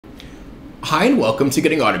Hi and welcome to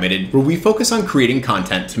Getting Automated, where we focus on creating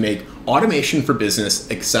content to make automation for business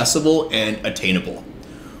accessible and attainable.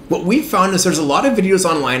 What we've found is there's a lot of videos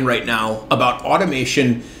online right now about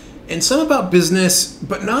automation and some about business,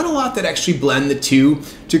 but not a lot that actually blend the two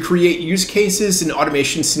to create use cases and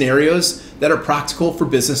automation scenarios that are practical for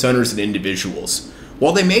business owners and individuals.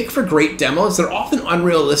 While they make for great demos, they're often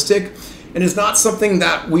unrealistic and is not something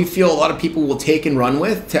that we feel a lot of people will take and run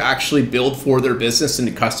with to actually build for their business and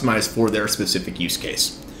to customize for their specific use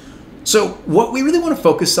case. So what we really want to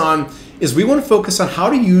focus on is we want to focus on how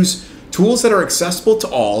to use tools that are accessible to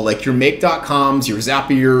all, like your make.coms, your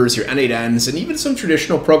Zapiers, your N8Ns, and even some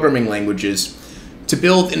traditional programming languages to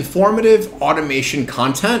build informative automation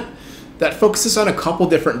content that focuses on a couple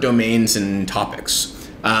different domains and topics.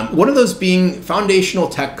 One of those being foundational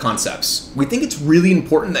tech concepts. We think it's really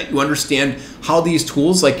important that you understand how these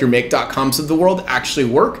tools like your make.coms of the world actually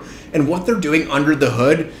work and what they're doing under the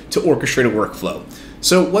hood to orchestrate a workflow.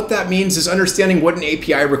 So what that means is understanding what an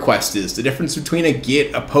API request is, the difference between a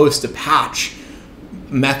GET, a POST, a patch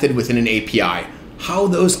method within an API, how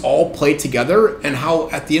those all play together, and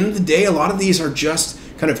how at the end of the day, a lot of these are just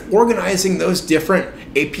kind of organizing those different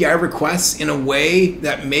API requests in a way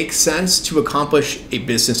that makes sense to accomplish a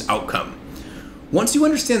business outcome. Once you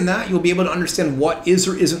understand that, you'll be able to understand what is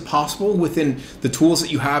or isn't possible within the tools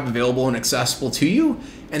that you have available and accessible to you,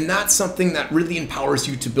 and that's something that really empowers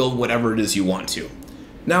you to build whatever it is you want to.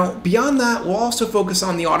 Now, beyond that, we'll also focus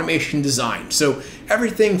on the automation design. So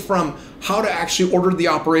everything from how to actually order the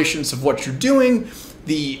operations of what you're doing,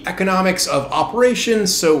 the economics of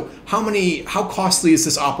operations, so how costly is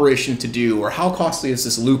this operation to do, or how costly is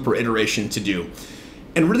this loop or iteration to do,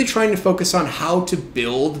 and really trying to focus on how to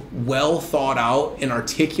build well thought out and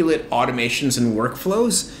articulate automations and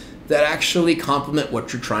workflows that actually complement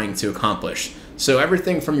what you're trying to accomplish. So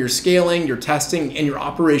everything from your scaling, your testing, and your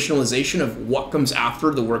operationalization of what comes after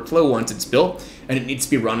the workflow once it's built and it needs to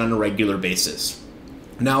be run on a regular basis.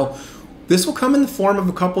 Now, this will come in the form of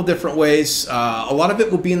a couple different ways. A lot of it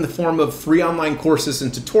will be in the form of free online courses and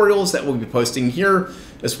tutorials that we'll be posting here,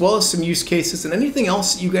 as well as some use cases and anything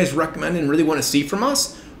else you guys recommend and really want to see from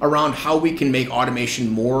us around how we can make automation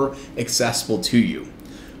more accessible to you.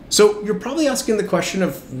 So you're probably asking the question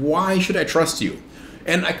of why should I trust you?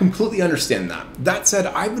 And I completely understand that. That said,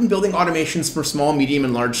 I've been building automations for small, medium,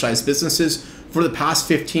 and large size businesses for the past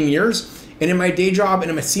 15 years. And in my day job,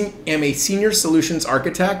 I'm a senior solutions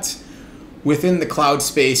architect within the cloud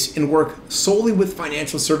space and work solely with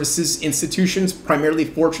financial services institutions, primarily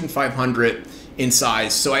Fortune 500 in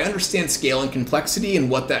size. So I understand scale and complexity and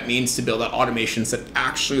what that means to build out automations that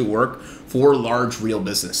actually work for large, real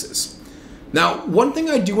businesses. Now, one thing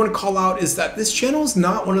I do want to call out is that this channel is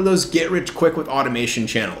not one of those get rich quick with automation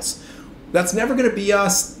channels. That's never going to be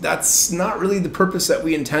us. That's not really the purpose that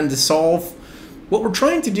we intend to solve. What we're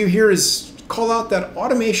trying to do here is call out that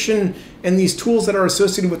automation and these tools that are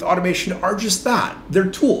associated with automation are just that.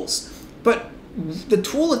 They're tools. But the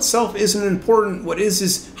tool itself isn't important. What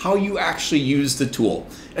is how you actually use the tool.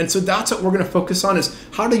 And so that's what we're going to focus on, is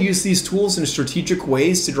how to use these tools in strategic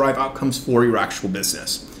ways to drive outcomes for your actual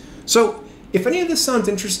business. So if any of this sounds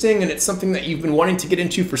interesting and it's something that you've been wanting to get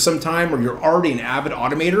into for some time, or you're already an avid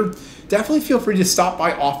automator, definitely feel free to stop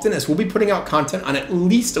by often, as we'll be putting out content on at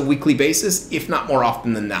least a weekly basis, if not more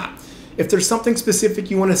often than that. If there's something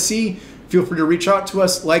specific you want to see, feel free to reach out to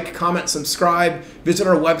us, like, comment, subscribe, visit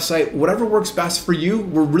our website, whatever works best for you.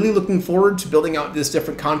 We're really looking forward to building out this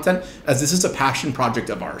different content, as this is a passion project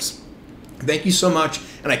of ours. Thank you so much,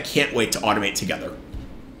 and I can't wait to automate together.